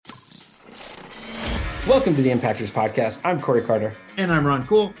Welcome to the Impactors Podcast. I'm Corey Carter. And I'm Ron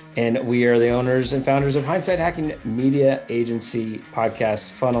Cool. And we are the owners and founders of Hindsight Hacking Media Agency,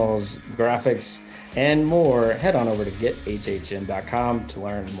 podcasts, funnels, graphics, and more. Head on over to gethhm.com to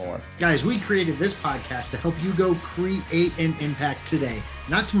learn more. Guys, we created this podcast to help you go create an impact today.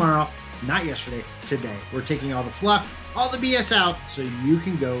 Not tomorrow, not yesterday, today. We're taking all the fluff, all the BS out so you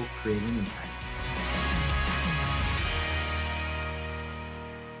can go create an impact.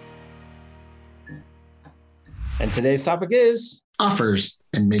 And today's topic is offers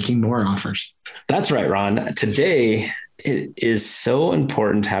and making more offers. That's right, Ron. Today, it is so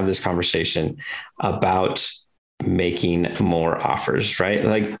important to have this conversation about making more offers, right?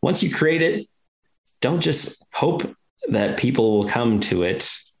 Like once you create it, don't just hope that people will come to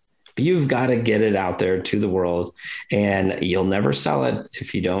it. You've got to get it out there to the world, and you'll never sell it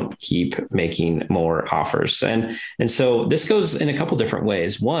if you don't keep making more offers. And so this goes in a couple different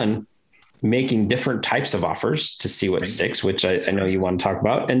ways. One, making different types of offers to see what sticks, which I know you want to talk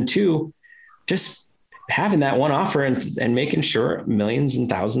about. And two, just having that one offer and making sure millions and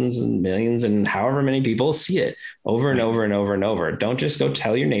thousands and millions and however many people see it over and over and over and over. Don't just go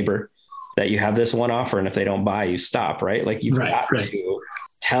tell your neighbor that you have this one offer, and if they don't buy, you stop, right? Like you've got to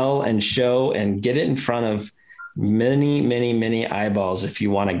tell and show and get it in front of many, many, many eyeballs if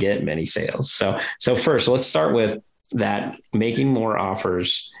you want to get many sales. So first, let's start with that, making more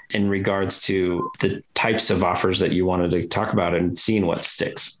offers in regards to the types of offers that you wanted to talk about and seeing what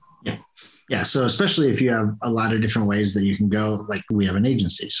sticks. Yeah. So especially if you have a lot of different ways that you can go, like we have an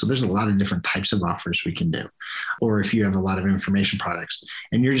agency. So there's a lot of different types of offers we can do. Or if you have a lot of information products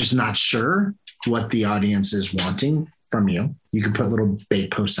and you're just not sure what the audience is wanting from you, you can put little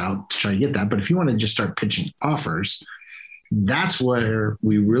bait posts out to try to get that. But if you want to just start pitching offers, that's where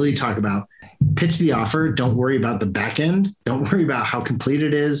we really talk about pitch the offer. Don't worry about the back end. Don't worry about how complete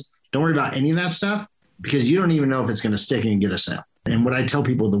it is. Don't worry about any of that stuff because you don't even know if it's going to stick and get a sale. And what I tell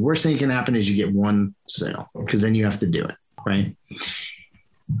people, the worst thing that can happen is you get one sale because then you have to do it, right?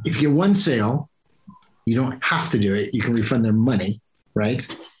 If you get one sale, you don't have to do it. You can refund their money, right?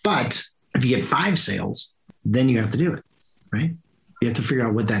 But if you get 5 sales, then you have to do it, right? You have to figure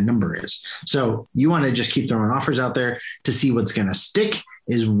out what that number is. So you want to just keep throwing offers out there to see what's going to stick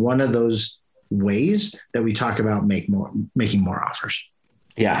is one of those ways that we talk about making more offers.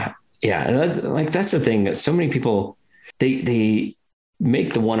 Yeah. Yeah. And that's the thing. So many people, they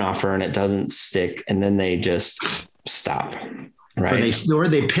make the one offer and it doesn't stick and then they just stop. Right. Or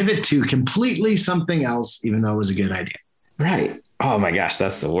they pivot to completely something else, even though it was a good idea. Right. Oh my gosh,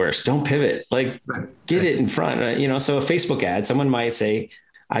 that's the worst. Don't pivot. Get it in front. So a Facebook ad, someone might say,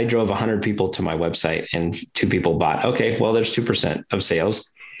 I drove 100 people to my website and 2 people bought. Okay, well, there's 2% of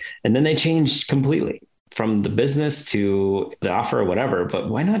sales. And then they change completely from the business to the offer or whatever. But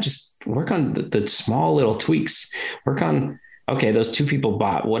why not just work on the small little tweaks? Work on, okay, those 2 people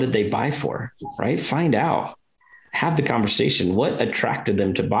bought. What did they buy for? Right? Find out. Have the conversation. What attracted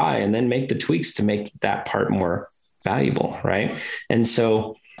them to buy? And then make the tweaks to make that part more valuable. Right. And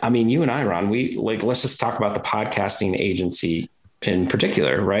so, you and I, Ron, let's just talk about the podcasting agency in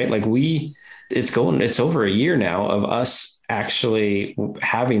particular, right? It's over a year now of us actually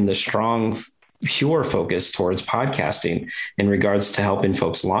having the strong, pure focus towards podcasting in regards to helping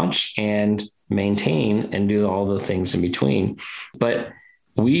folks launch and maintain and do all the things in between. But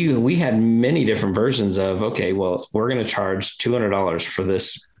we had many different versions of, okay, well, we're going to charge $200 for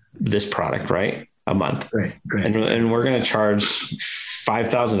this product, right? A month. Right. And we're going to charge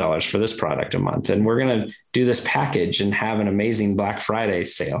 $5,000 for this product a month. And we're going to do this package and have an amazing Black Friday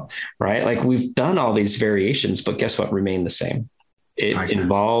sale, right? Like we've done all these variations, but guess what remained the same? It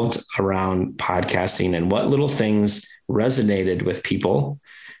involved around podcasting and what little things resonated with people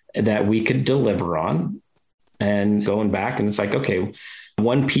that we could deliver on. And going back, and it's like, okay,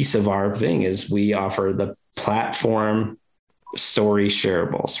 one piece of our thing is we offer the platform story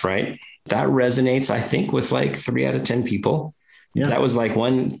shareables, right? That resonates, I think, with 3 out of 10 people. Yeah. That was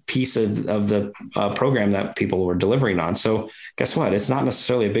one piece of the program that people were delivering on. So guess what? It's not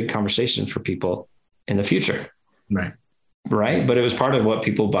necessarily a big conversation for people in the future. Right. But it was part of what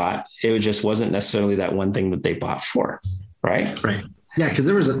people bought. It just wasn't necessarily that one thing that they bought for. Right. Yeah. Because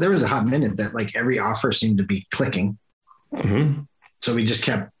there was a hot minute that every offer seemed to be clicking. Mm-hmm. So we just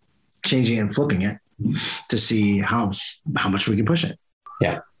kept changing and flipping it to see how much we can push it.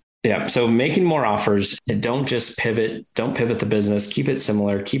 Yeah. Yeah. So making more offers, and don't just pivot. Don't pivot the business. Keep it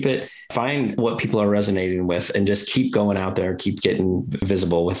similar. Find what people are resonating with and just keep going out there, keep getting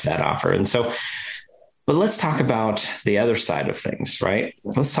visible with that offer. And so, but let's talk about the other side of things, right?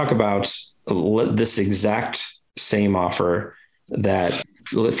 Let's talk about this exact same offer that,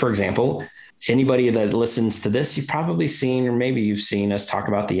 for example, anybody that listens to this, you've probably seen, or maybe you've seen us talk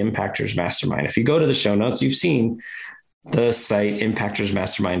about the Impactors Mastermind. If you go to the show notes, you've seen the site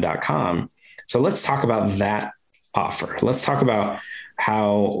impactorsmastermind.com. So let's talk about that offer. Let's talk about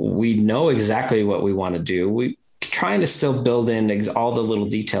how we know exactly what we want to do. We trying to still build in all the little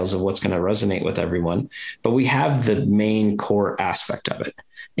details of what's going to resonate with everyone, but we have the main core aspect of it.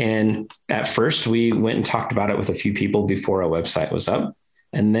 And at first we went and talked about it with a few people before our website was up.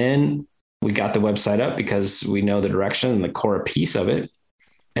 And then we got the website up because we know the direction and the core piece of it.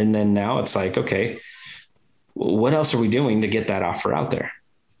 And then now it's like, okay, what else are we doing to get that offer out there?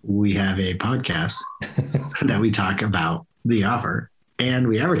 We have a podcast that we talk about the offer, and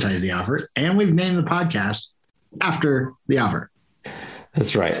we advertise the offer, and we've named the podcast after the offer.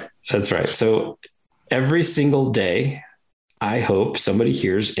 That's right. That's right. So every single day, I hope somebody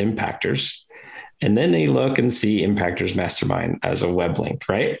hears Impactors, and then they look and see Impactors Mastermind as a web link,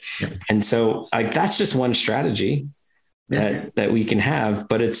 right? Yep. And so that's just one strategy that we can have,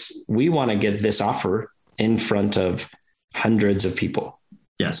 but we want to get this offer in front of hundreds of people.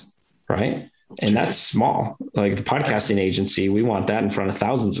 Yes. Right. And that's small. Like the podcasting agency, we want that in front of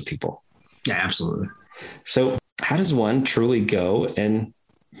thousands of people. Yeah, absolutely. So how does one truly go and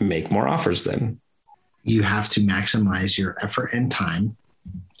make more offers then? You have to maximize your effort and time.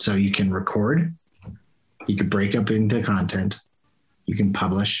 So you can record, you can break up into content, you can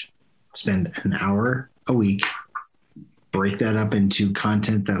publish, spend an hour a week, break that up into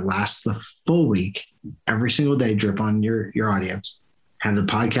content that lasts the full week, every single day, drip on your audience. Have the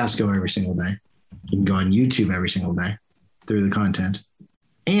podcast go every single day. You can go on YouTube every single day through the content.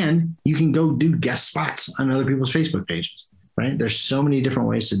 And you can go do guest spots on other people's Facebook pages, right? There's so many different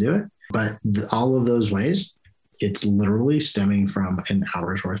ways to do it, but all of those ways, it's literally stemming from an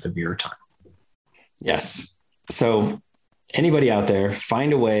hour's worth of your time. Yes. So anybody out there,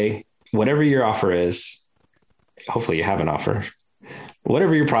 find a way, whatever your offer is, hopefully you have an offer.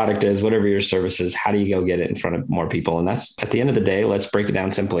 Whatever your product is, whatever your service is, how do you go get it in front of more people? And that's at the end of the day, let's break it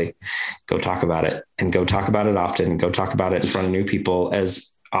down simply. Go talk about it, and go talk about it often. Go talk about it in front of new people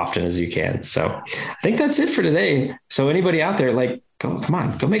as often as you can. So I think that's it for today. So anybody out there, come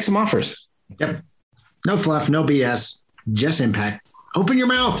on, go make some offers. Yep. No fluff, no BS, just impact. Open your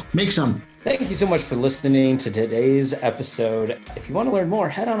mouth, make some. Thank you so much for listening to today's episode. If you want to learn more,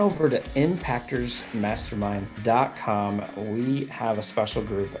 head on over to impactorsmastermind.com. We have a special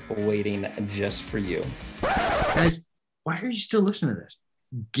group waiting just for you. Guys, why are you still listening to this?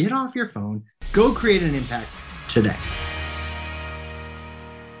 Get off your phone, go create an impact today.